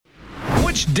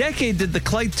Which decade did the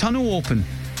Clyde Tunnel open?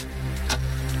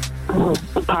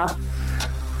 Pass.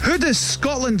 Who does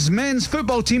Scotland's men's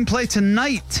football team play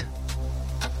tonight?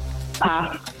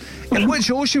 Pass. In which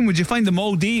ocean would you find the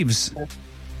Maldives?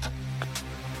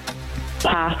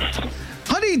 Pass.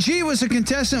 Honey G was a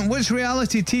contestant in which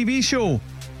reality TV show?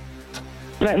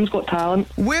 Britain's Got Talent.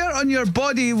 Where on your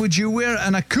body would you wear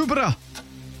an akubra?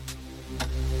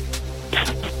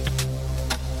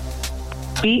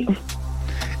 Beat.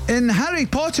 In Harry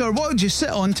Potter, what would you sit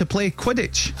on to play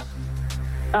Quidditch?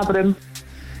 Aberdeen.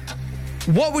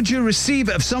 What would you receive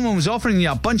if someone was offering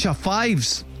you a bunch of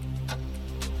fives?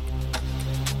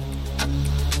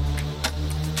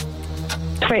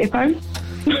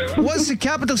 £20. What's the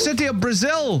capital city of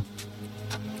Brazil?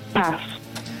 Pass.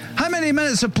 How many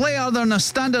minutes of play are there in a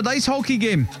standard ice hockey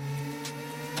game?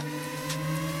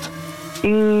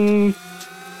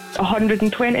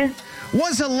 120.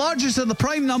 What's the largest of the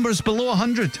prime numbers below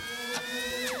 100?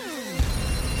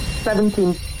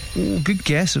 17. Oh, good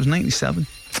guess. It was 97.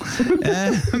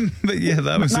 But yeah,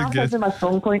 that was a good. That's my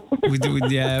strong point.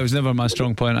 Yeah, it was never my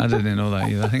strong point. I didn't know that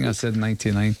either. I think I said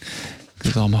 99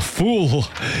 because I'm a fool.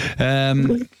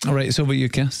 All right, so what you,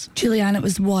 Cass? Julianne, it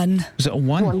was 1. Was it a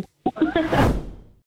 1? 1.